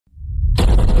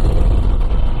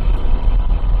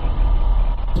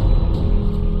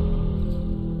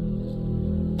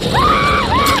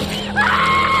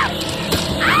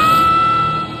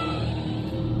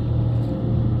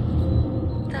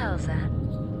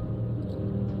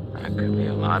That could be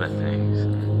a lot of things.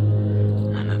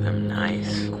 None of them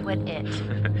nice. Quit it.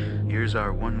 Here's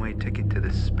our one-way ticket to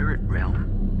the spirit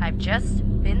realm. I've just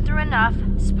been through enough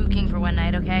spooking for one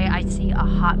night, okay? I see a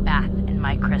hot bath in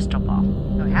my crystal ball.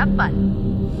 So have fun.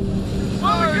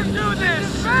 Oh, we can do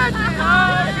this!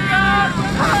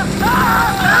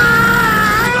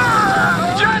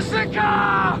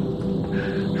 Jessica!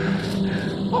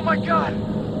 Oh my god!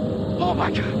 Oh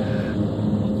my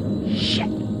god! Shit.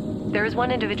 There is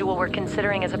one individual we're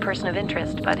considering as a person of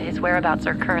interest, but his whereabouts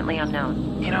are currently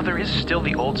unknown. You know, there is still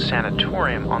the old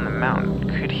sanatorium on the mountain.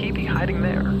 Could he be hiding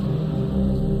there?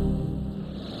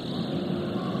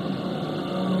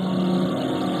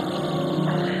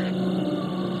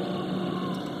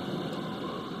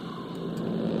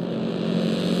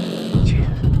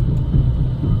 Jesus.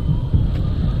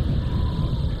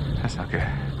 That's not good.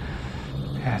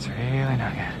 That's really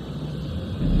not good.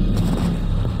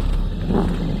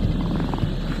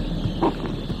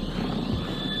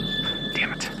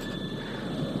 Damn it.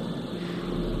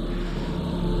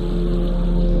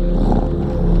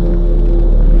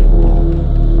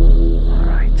 All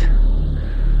right.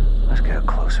 Let's get a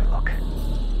closer look.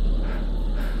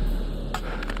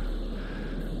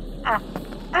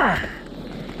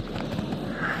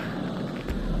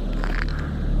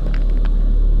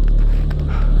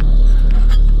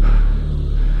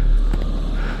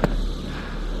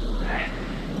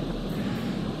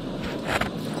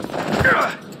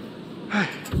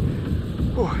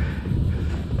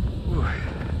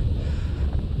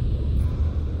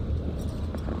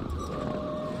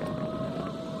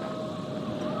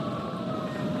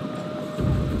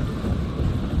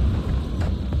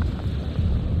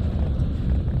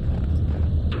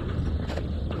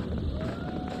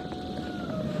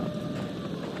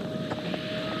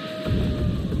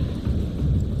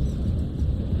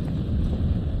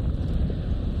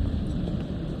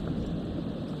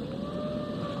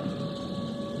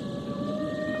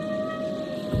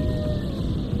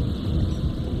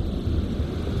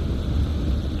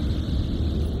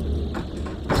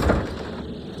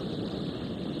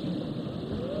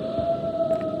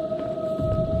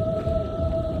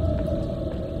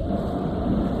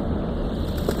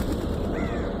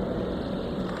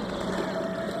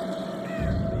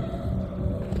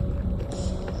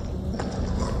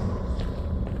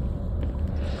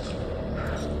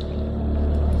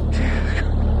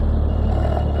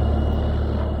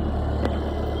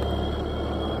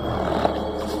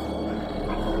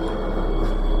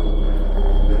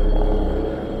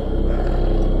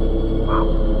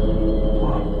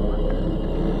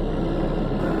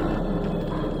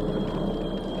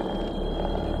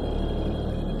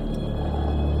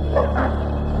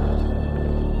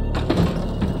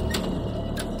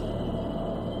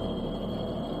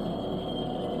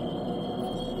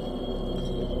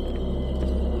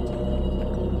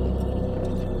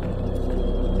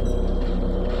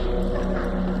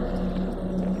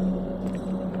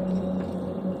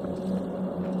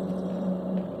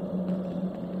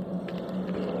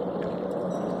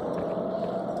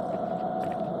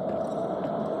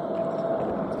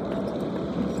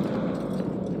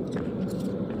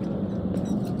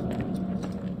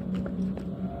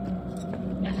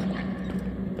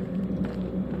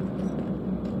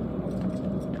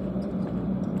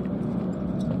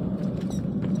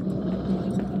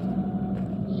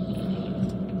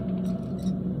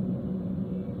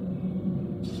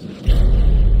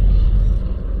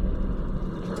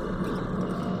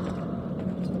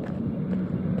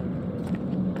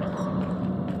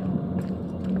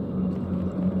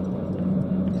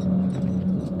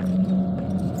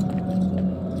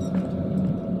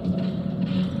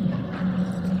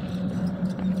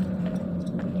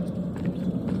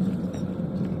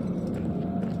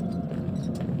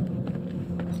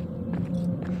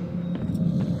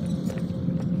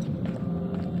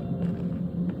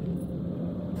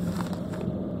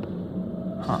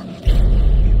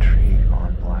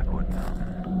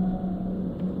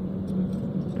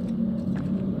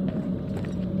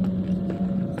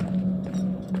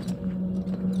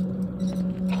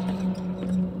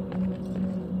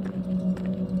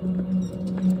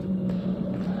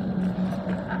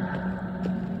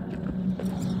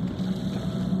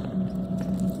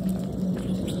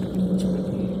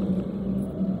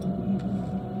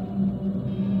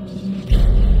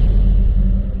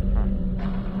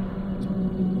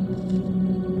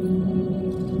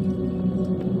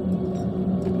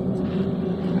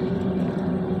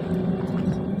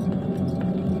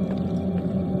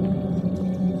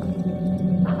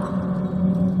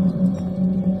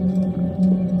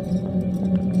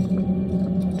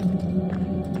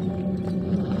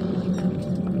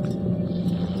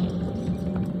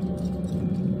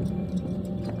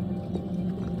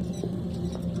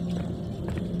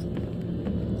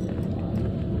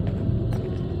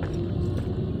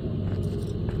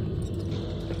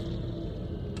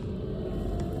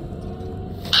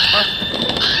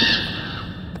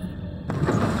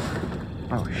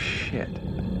 Oh shit.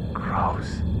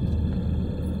 Gross.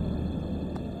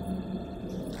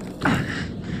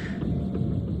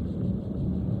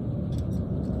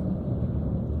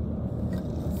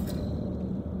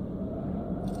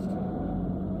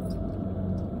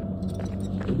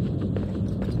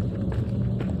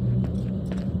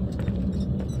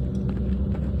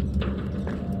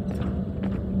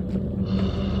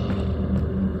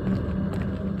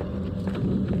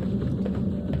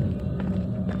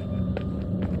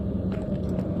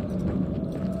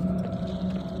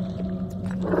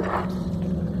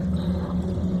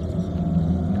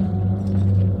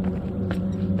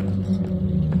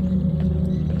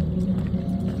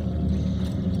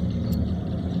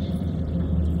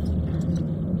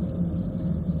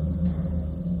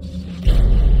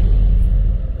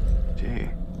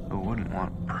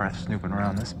 Snooping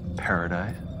around this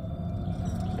paradise.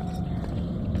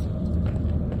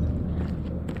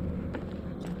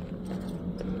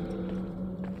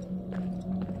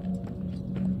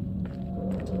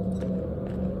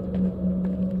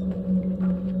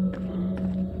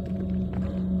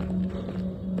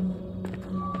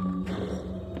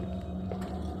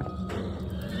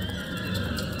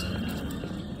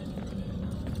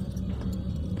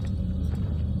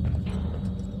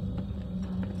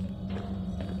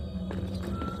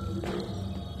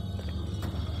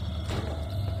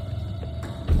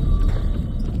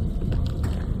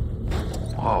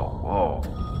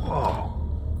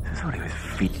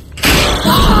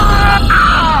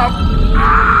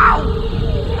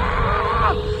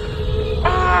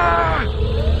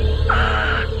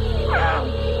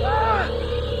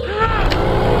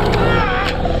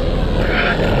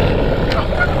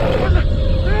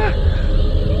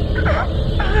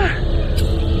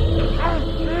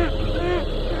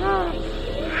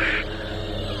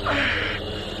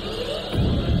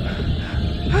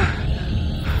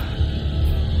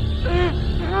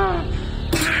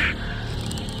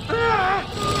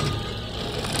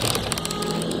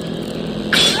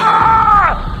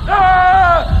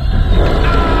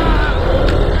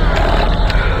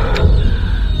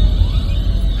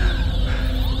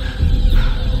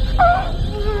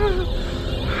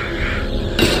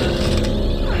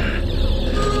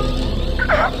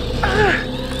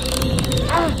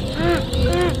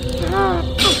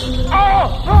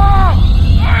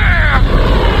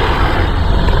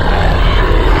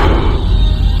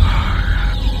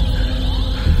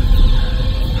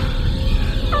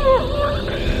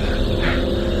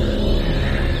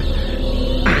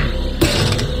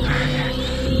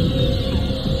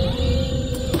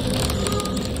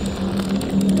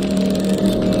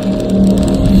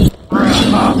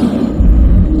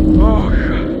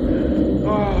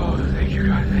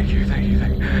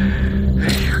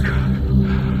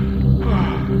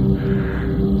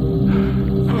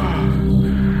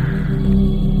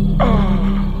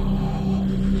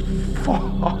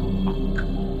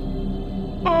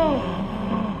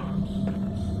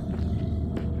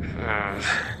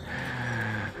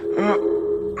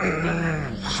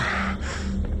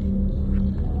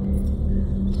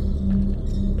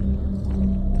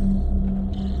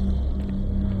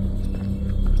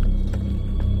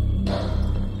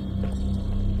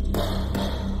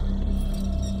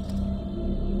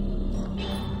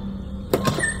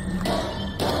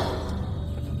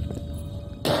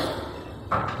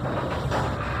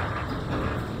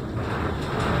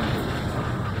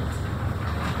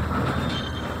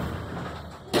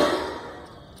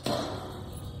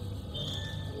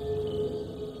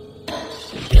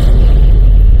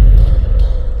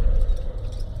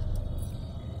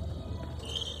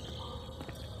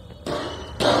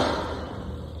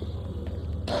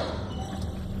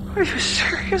 Are you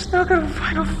serious? Not gonna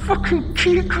find a fucking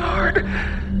key card?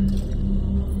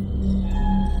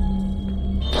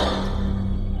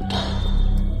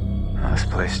 This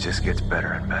place just gets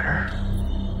better and better.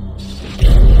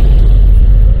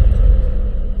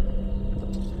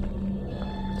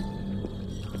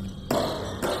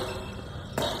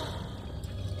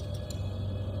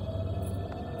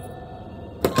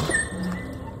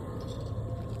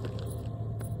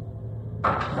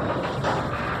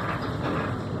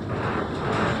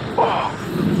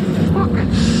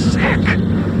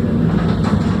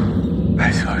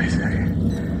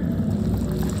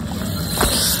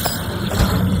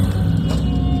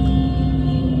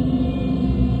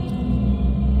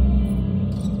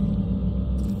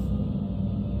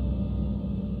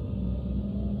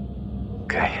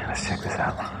 Okay, let's check this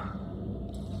out.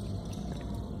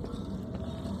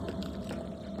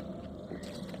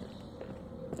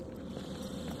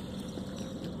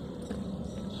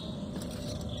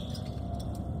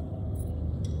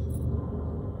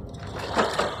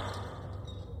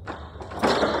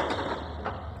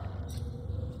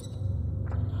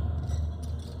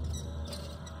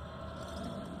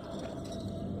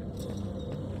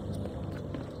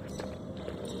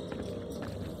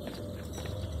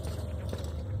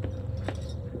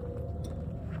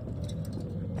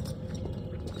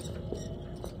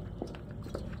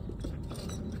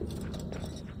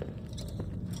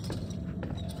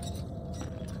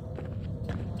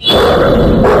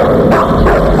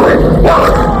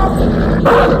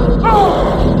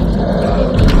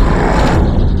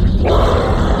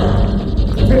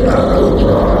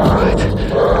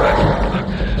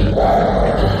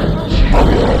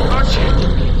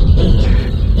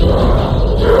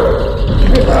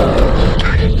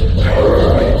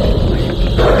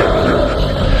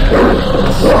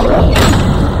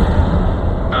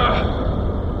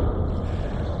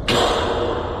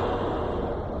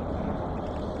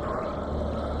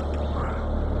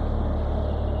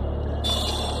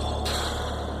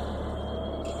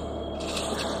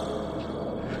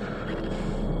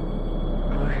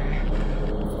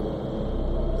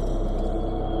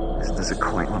 Isn't this a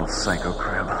quaint little psycho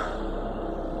crib?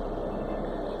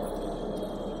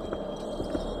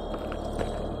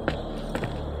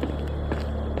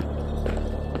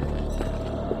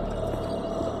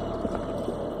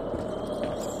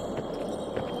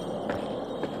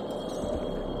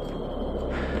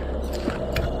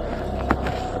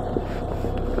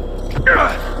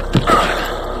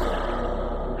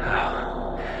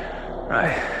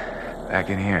 Right, back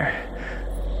in here.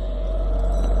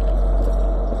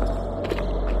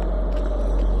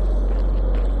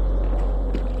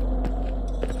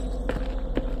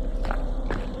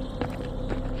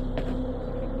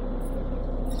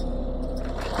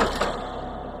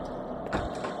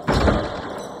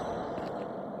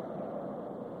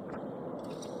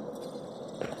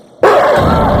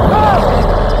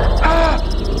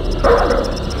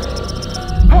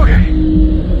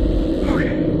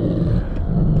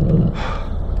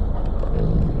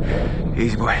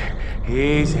 Easy, boy.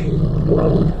 Easy.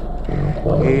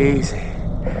 Easy.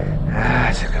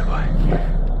 That's a good boy.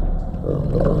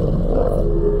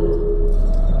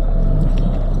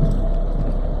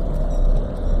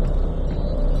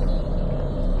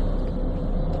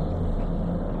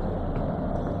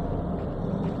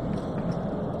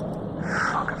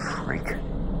 Fucking freak.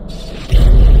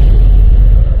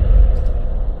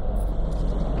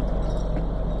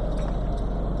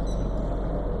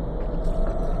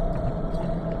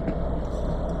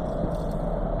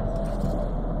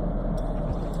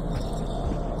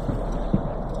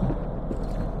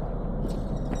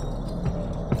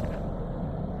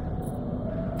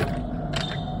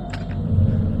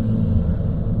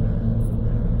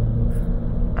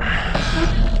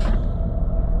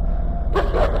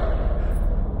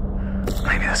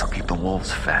 Maybe this'll keep the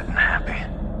wolves fat and happy.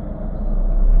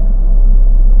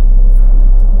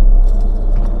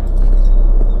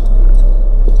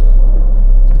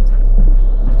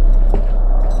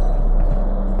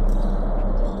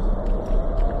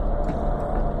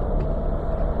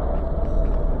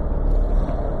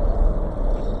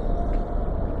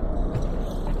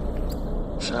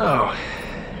 So,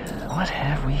 what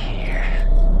have we here?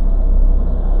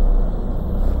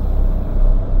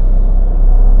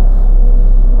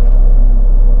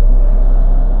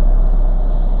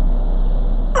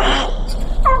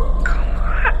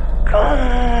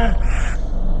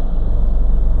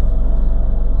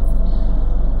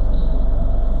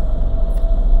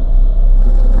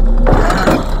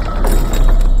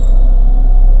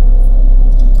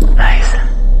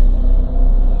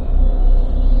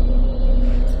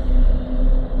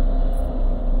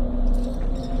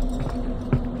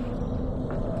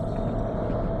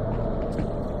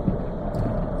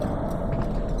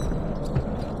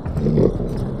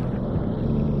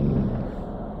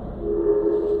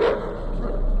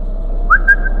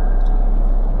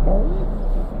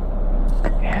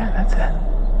 Yeah, that's it.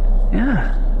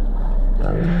 Yeah.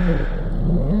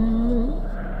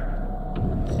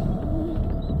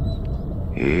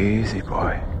 Easy,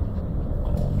 boy.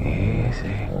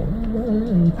 Easy.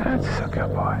 That's a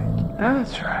good boy.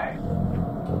 That's right.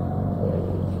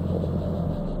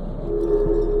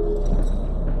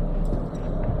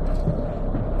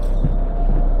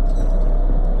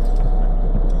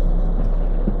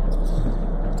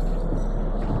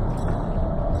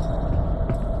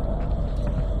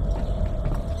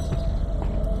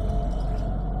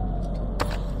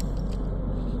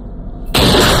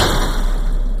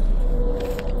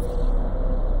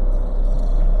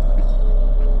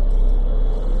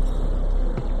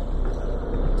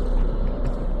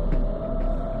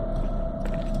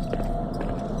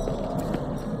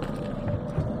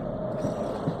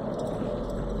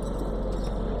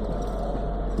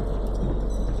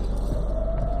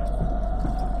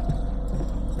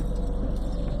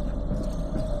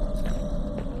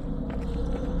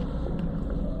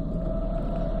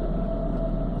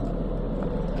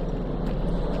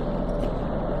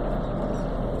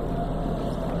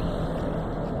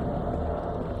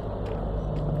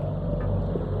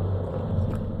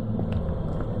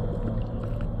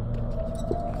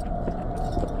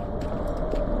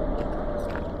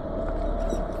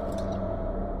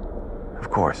 Of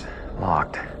course,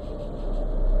 locked.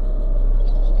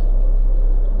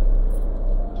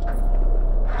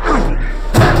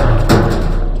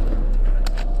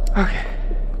 Okay.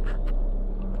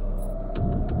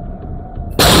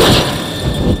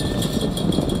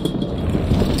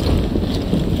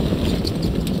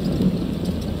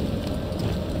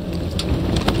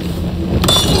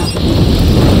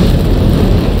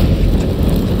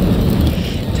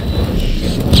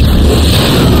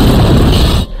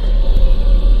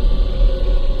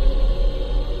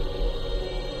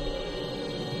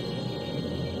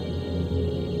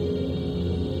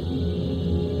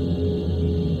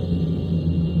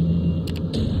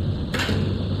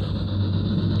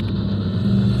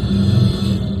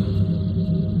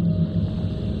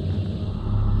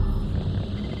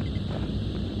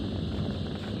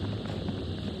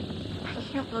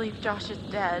 can't believe Josh is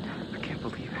dead. I can't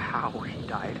believe how he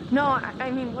died. No,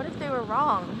 I mean, what if they were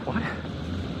wrong? What?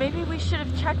 Maybe we should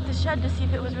have checked the shed to see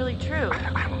if it was really true.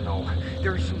 I don't know.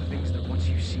 There are some things that once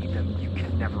you see them, you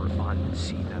can never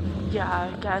unsee them.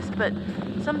 Yeah, I guess, but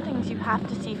some things you have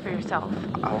to see for yourself.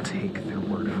 I'll take their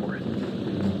word for it.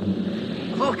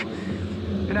 Look!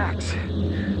 An axe.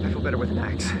 I feel better with an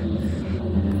axe.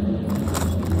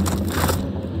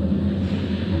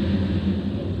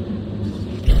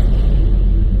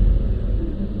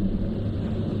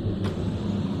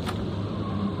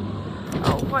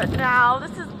 Oh, what now?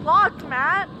 This is locked,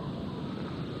 Matt.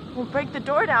 Well, break the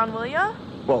door down, will ya?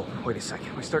 Whoa, wait a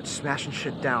second. We start smashing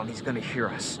shit down, he's gonna hear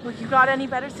us. Well, you got any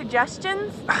better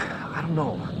suggestions? I don't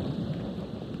know.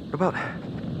 What about...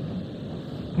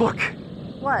 Look!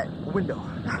 What? A window.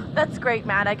 That's great,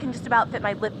 Matt. I can just about fit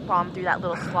my lip balm through that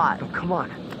little slot. No, come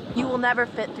on. You will never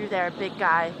fit through there, big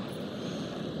guy.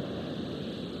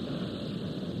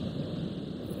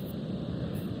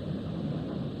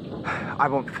 I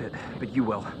won't fit, but you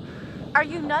will. Are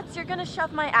you nuts? You're gonna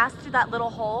shove my ass through that little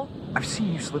hole? I've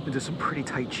seen you slip into some pretty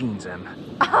tight jeans, Em.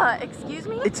 Excuse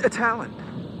me? It's a talent.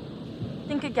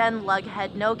 Think again,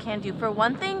 lughead. No can do. For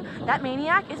one thing, that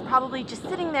maniac is probably just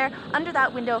sitting there under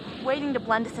that window waiting to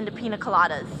blend us into pina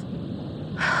coladas.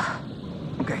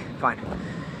 Okay, fine.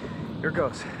 Here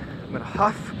goes. I'm gonna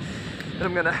huff, and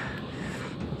I'm gonna...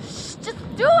 Shh,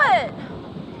 just do it!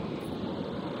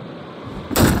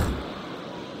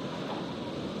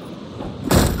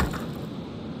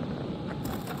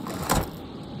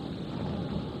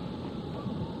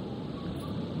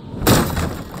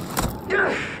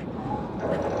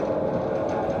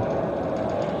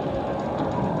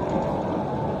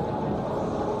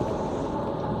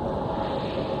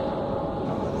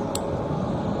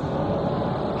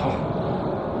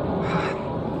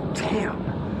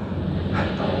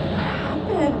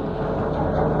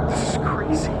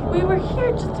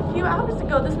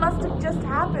 This must have just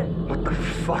happened. What the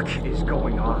fuck is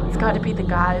going on? It's gotta be the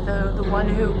guy, the one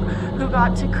who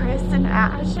got to Chris and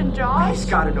Ash and Josh. He's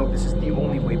gotta know this is the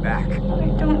only way back.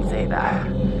 Don't say that.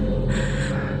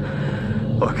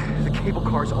 Look, the cable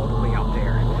car's all the way out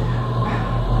there.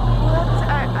 Well,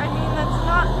 that's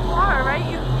not far, right?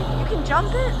 You can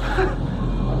jump it?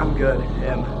 I'm good,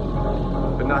 Em.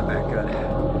 But not that good.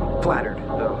 Flattered,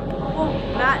 though. Well,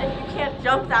 Matt, if you can't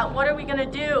jump that, what are we gonna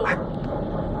do?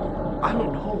 I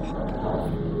don't know.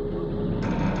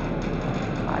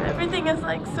 God, everything is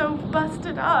like so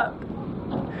busted up.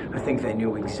 I think they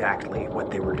knew exactly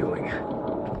what they were doing.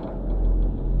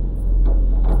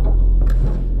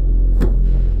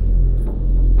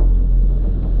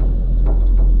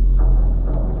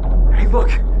 Hey,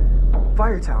 look!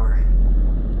 Fire tower.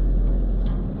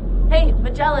 Hey,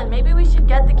 Magellan, maybe we should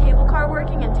get the cable car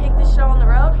working and take this show on the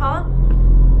road, huh?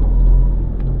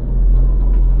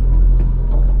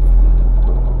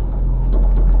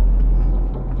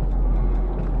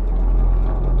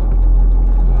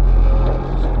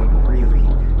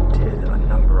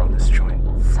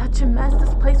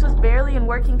 In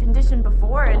working condition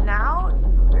before, and now?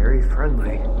 Very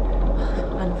friendly.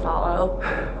 Unfollow.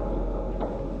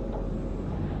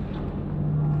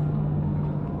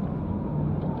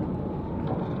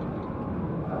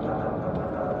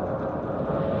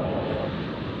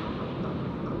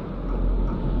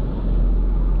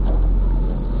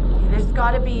 There's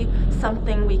gotta be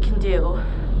something we can do.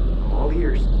 All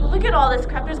ears. Look at all this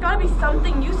crap. There's gotta be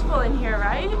something useful in here,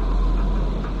 right?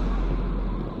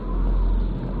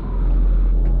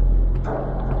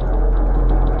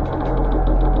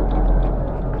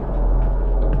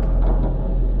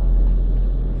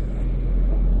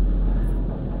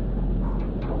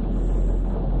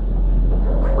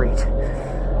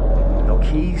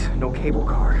 Keys, no cable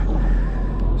car.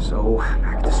 So,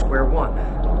 back to square one.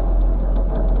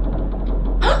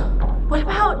 What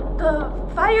about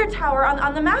the fire tower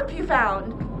on the map you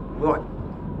found? Well,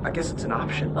 I guess it's an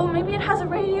option. Oh, maybe it has a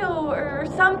radio or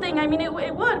something. I mean, it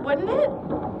would, wouldn't it?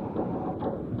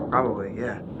 Probably,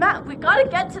 yeah. Matt, we gotta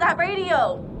get to that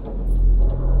radio.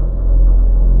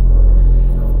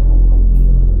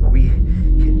 We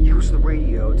can use the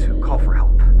radio to call for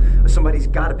help. Somebody's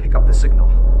gotta pick up the signal.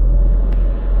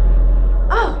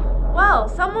 Oh, well,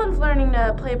 someone's learning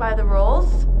to play by the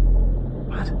rules.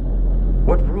 What?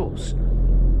 What rules?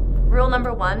 Rule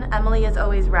number 1, Emily is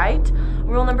always right.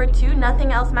 Rule number 2,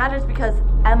 nothing else matters because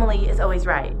Emily is always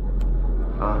right.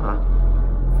 Uh-huh.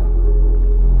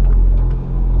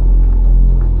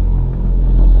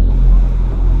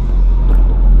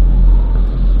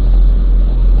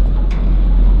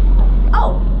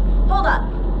 Oh, hold up.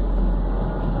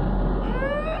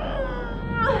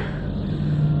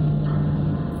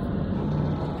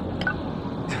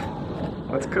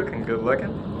 What's cooking? Good looking?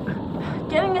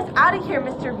 Getting us out of here,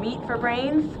 Mr. Meat for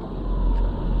Brains.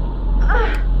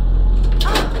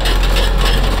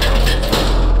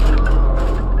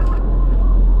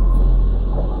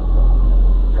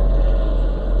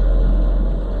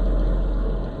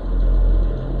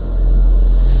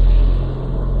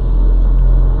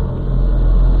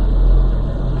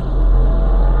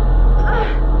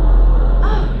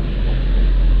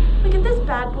 Look at this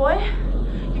bad boy.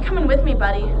 You're coming with me,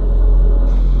 buddy.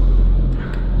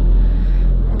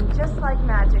 And just like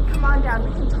magic, come on down.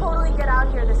 We can totally get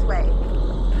out here this way.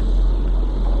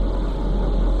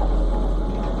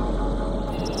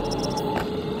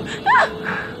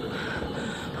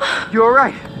 You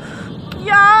alright?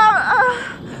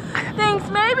 Yeah, thanks.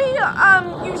 Maybe,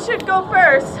 you should go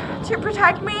first to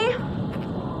protect me.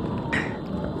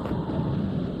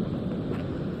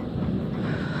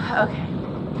 Okay.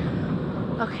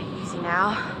 Okay, easy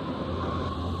now.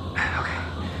 Okay.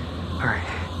 Alright.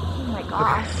 Oh my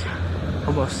gosh.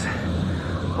 Almost.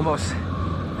 Almost.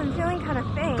 I'm feeling kind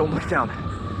of faint. Don't look down.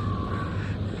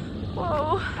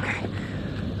 Whoa. Okay.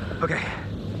 Okay.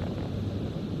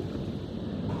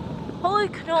 Holy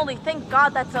cannoli, thank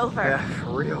God that's over. Yeah,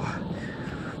 for real.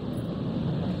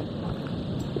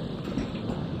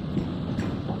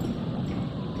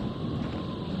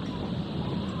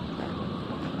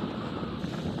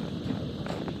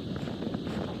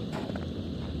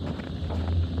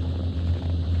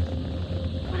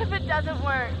 What if it doesn't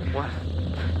work? What?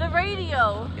 The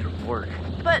radio. It'll work.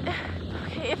 But,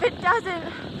 okay, if it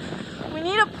doesn't, we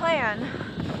need a plan.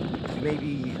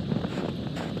 Maybe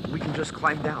we can just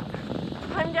climb down.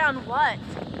 Climb down what?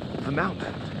 The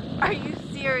mountain. Are you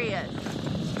serious?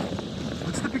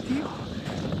 What's the big deal?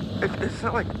 It's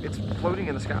not like it's floating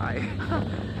in the sky.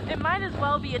 It might as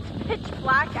well be. It's pitch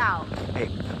black out. Hey,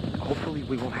 hopefully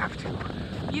we won't have to.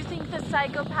 You think the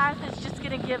psychopath is just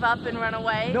gonna give up and run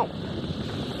away? No.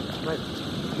 But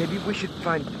maybe we should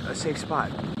find a safe spot.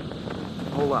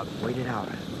 Hole up, wait it out.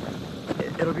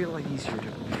 It'll be a lot easier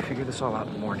to figure this all out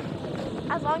in the morning.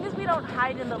 As long as we don't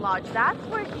hide in the lodge, that's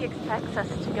where he expects us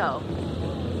to go.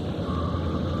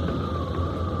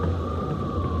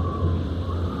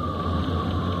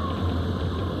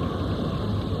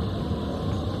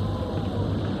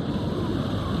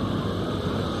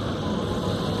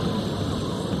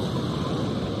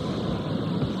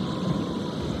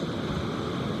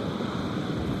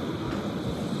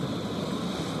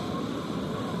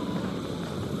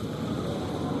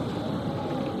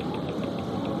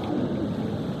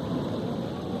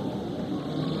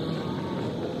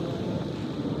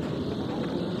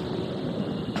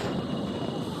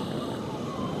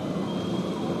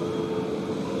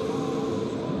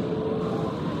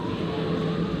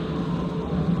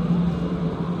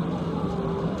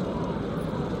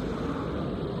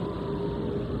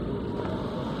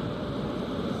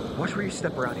 Watch where you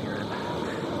step around here, Em.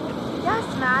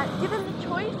 Yes, Matt. Given the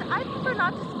choice, I'd prefer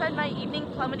not to spend my evening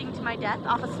plummeting to my death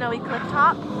off a snowy cliff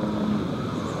top.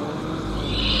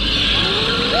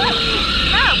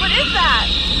 Matt, what is that?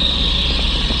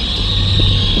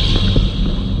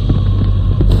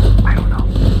 I don't know.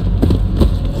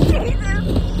 Jesus!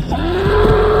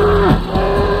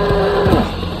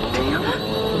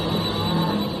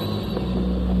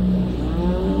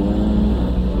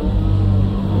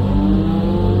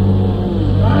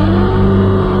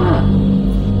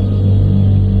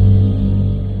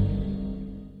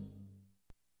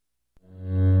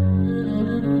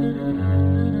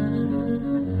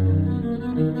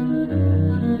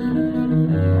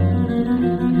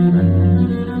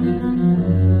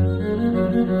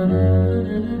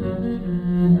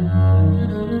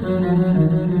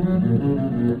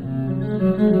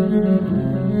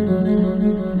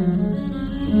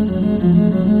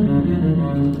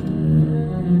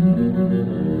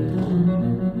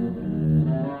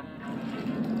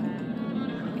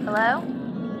 Hello?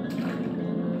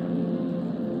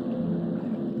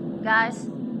 Guys?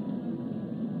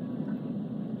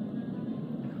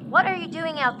 What are you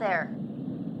doing out there?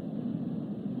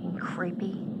 Being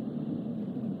creepy?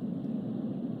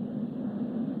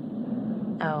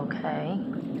 Okay.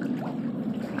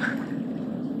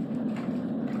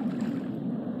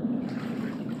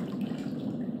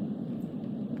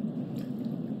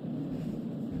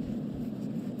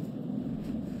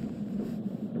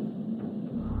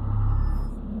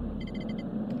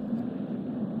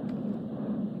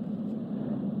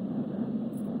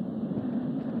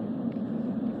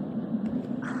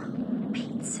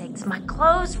 My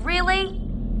clothes, really?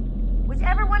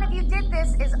 Whichever one of you did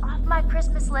this is off my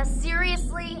Christmas list.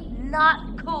 Seriously,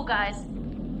 not cool, guys.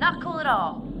 Not cool at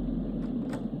all.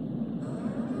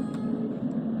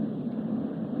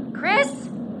 Chris?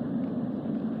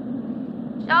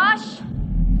 Josh?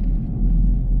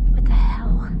 What the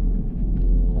hell?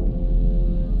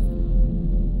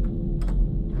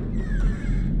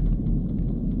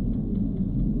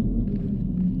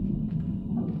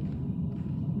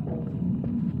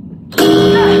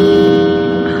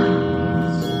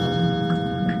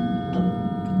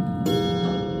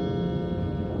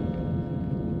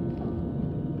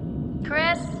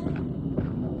 Chris?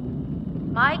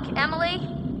 Mike? Emily?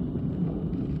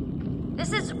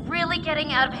 This is really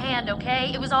getting out of hand,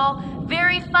 okay? It was all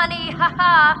very funny,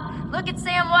 haha. Look at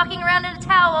Sam walking around in a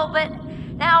towel, but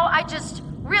now I just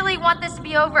really want this to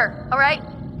be over, alright?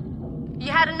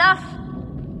 You had enough?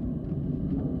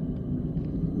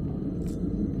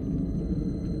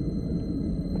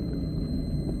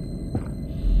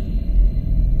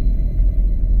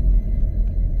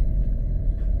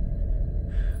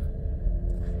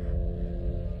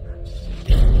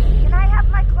 Can I have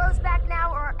my clothes back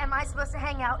now, or am I supposed to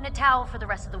hang out in a towel for the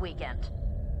rest of the weekend?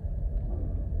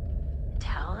 A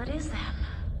towel it is then.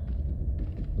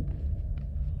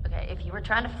 Okay, if you were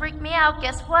trying to freak me out,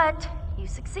 guess what? You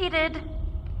succeeded.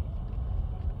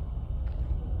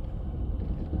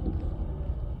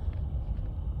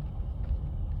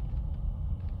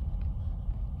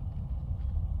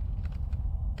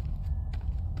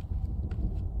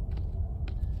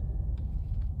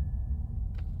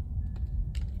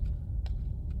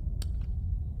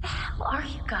 The hell are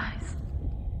you guys?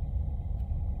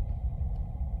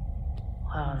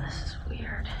 Wow, this is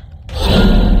weird.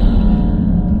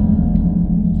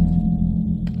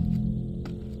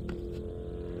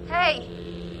 Hey,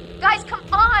 guys, come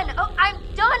on! Oh, I'm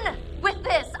done with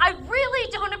this! I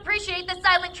really don't appreciate the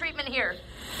silent treatment here.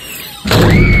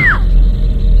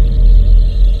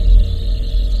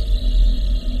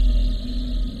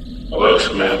 Hello,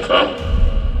 Samantha.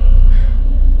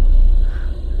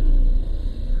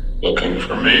 Looking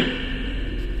for me?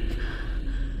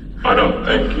 I don't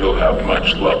think you'll have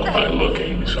much luck by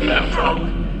looking, Samantha.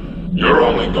 You're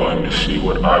only going to see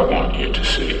what I want you to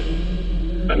see.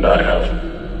 And I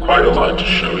have quite a lot to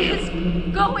show you. What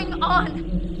is going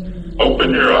on?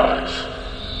 Open your eyes.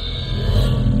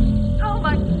 Oh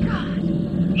my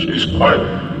god. She's quite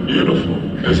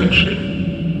beautiful, isn't she?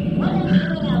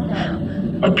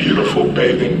 A beautiful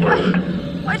bathing bird.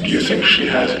 Do you think she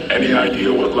has any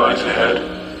idea what lies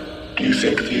ahead? Do you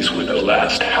think these were the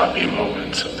last happy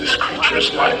moments of this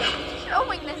creature's life?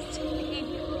 Showing this to me.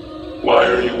 Why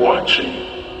are you watching?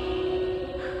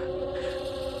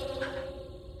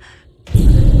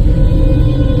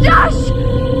 Josh!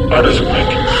 How does it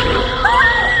make you feel?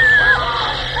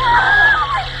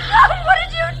 God, what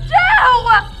did you do?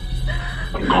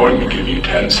 I'm going to give you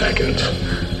 10 seconds.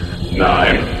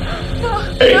 9,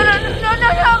 8,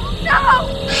 No.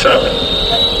 7.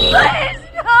 Please,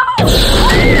 no.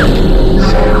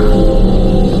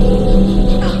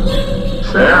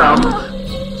 Sam?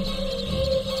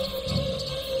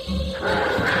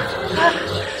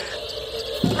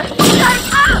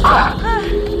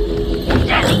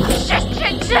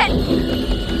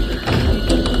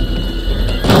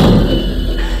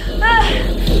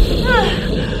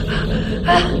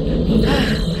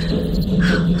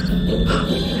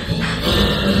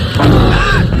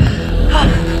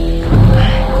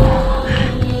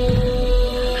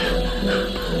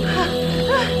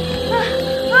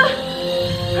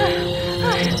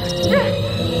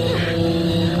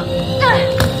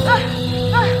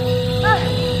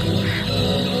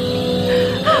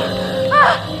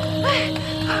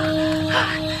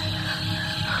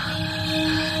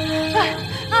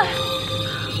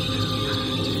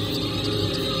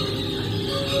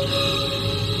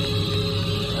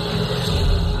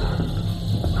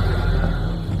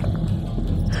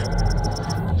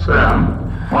 Sam,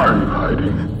 why are you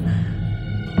hiding?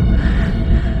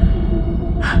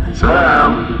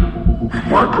 Sam,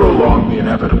 why prolong the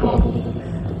inevitable?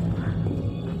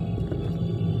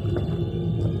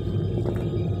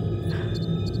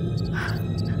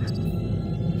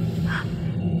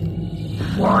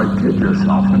 Why kid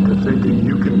yourself into thinking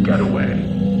you can get away?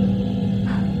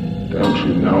 Don't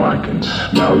you know I can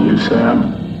smell you,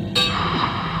 Sam?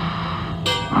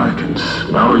 I can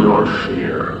smell your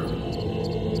fear.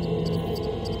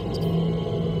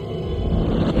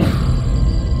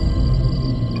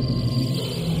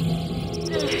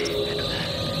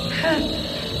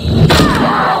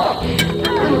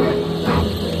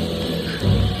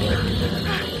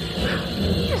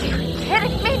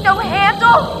 Kidding me? No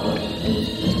handle?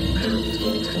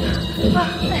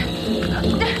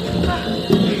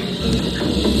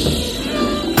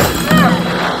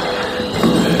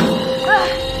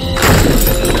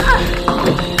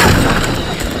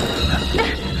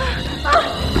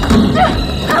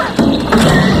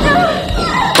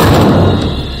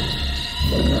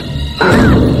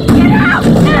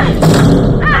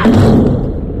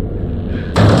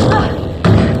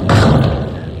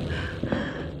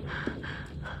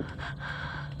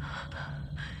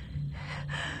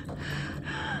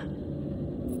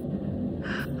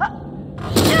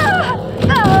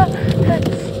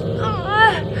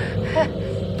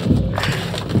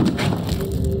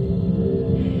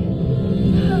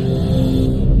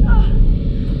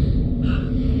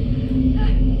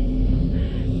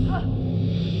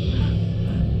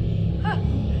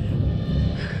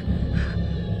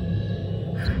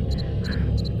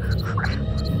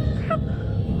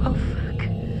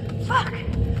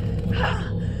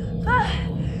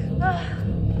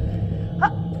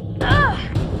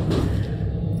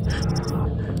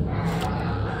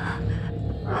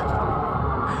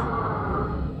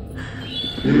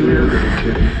 Here, little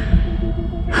kitty.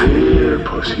 Here,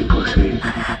 pussy, pussy.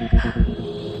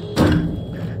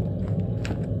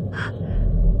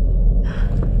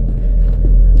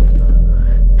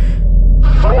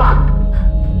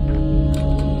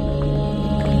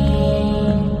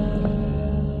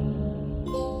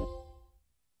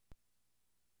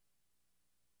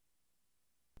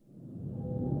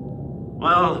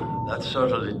 Well, that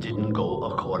certainly didn't go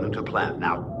according to plan,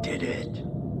 now did it?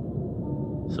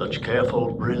 Such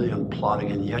careful, brilliant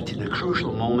plotting, and yet in a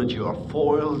crucial moment you are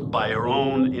foiled by your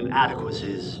own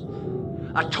inadequacies.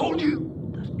 I told you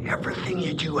that everything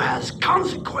you do has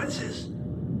consequences.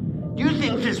 You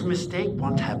think this mistake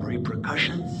won't have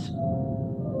repercussions?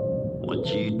 What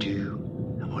you do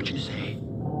and what you say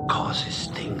causes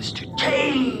things to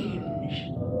change.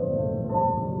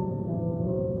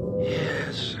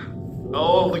 Yes.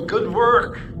 All the good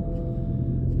work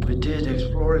we did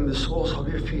exploring the source of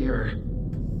your fear.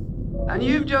 And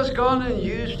you've just gone and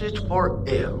used it for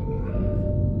ill.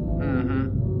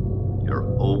 Your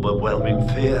overwhelming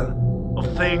fear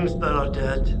of things that are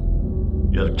dead.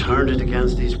 You have turned it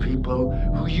against these people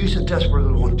who you so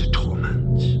desperately want to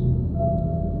torment.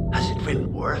 Has it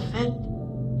been worth it?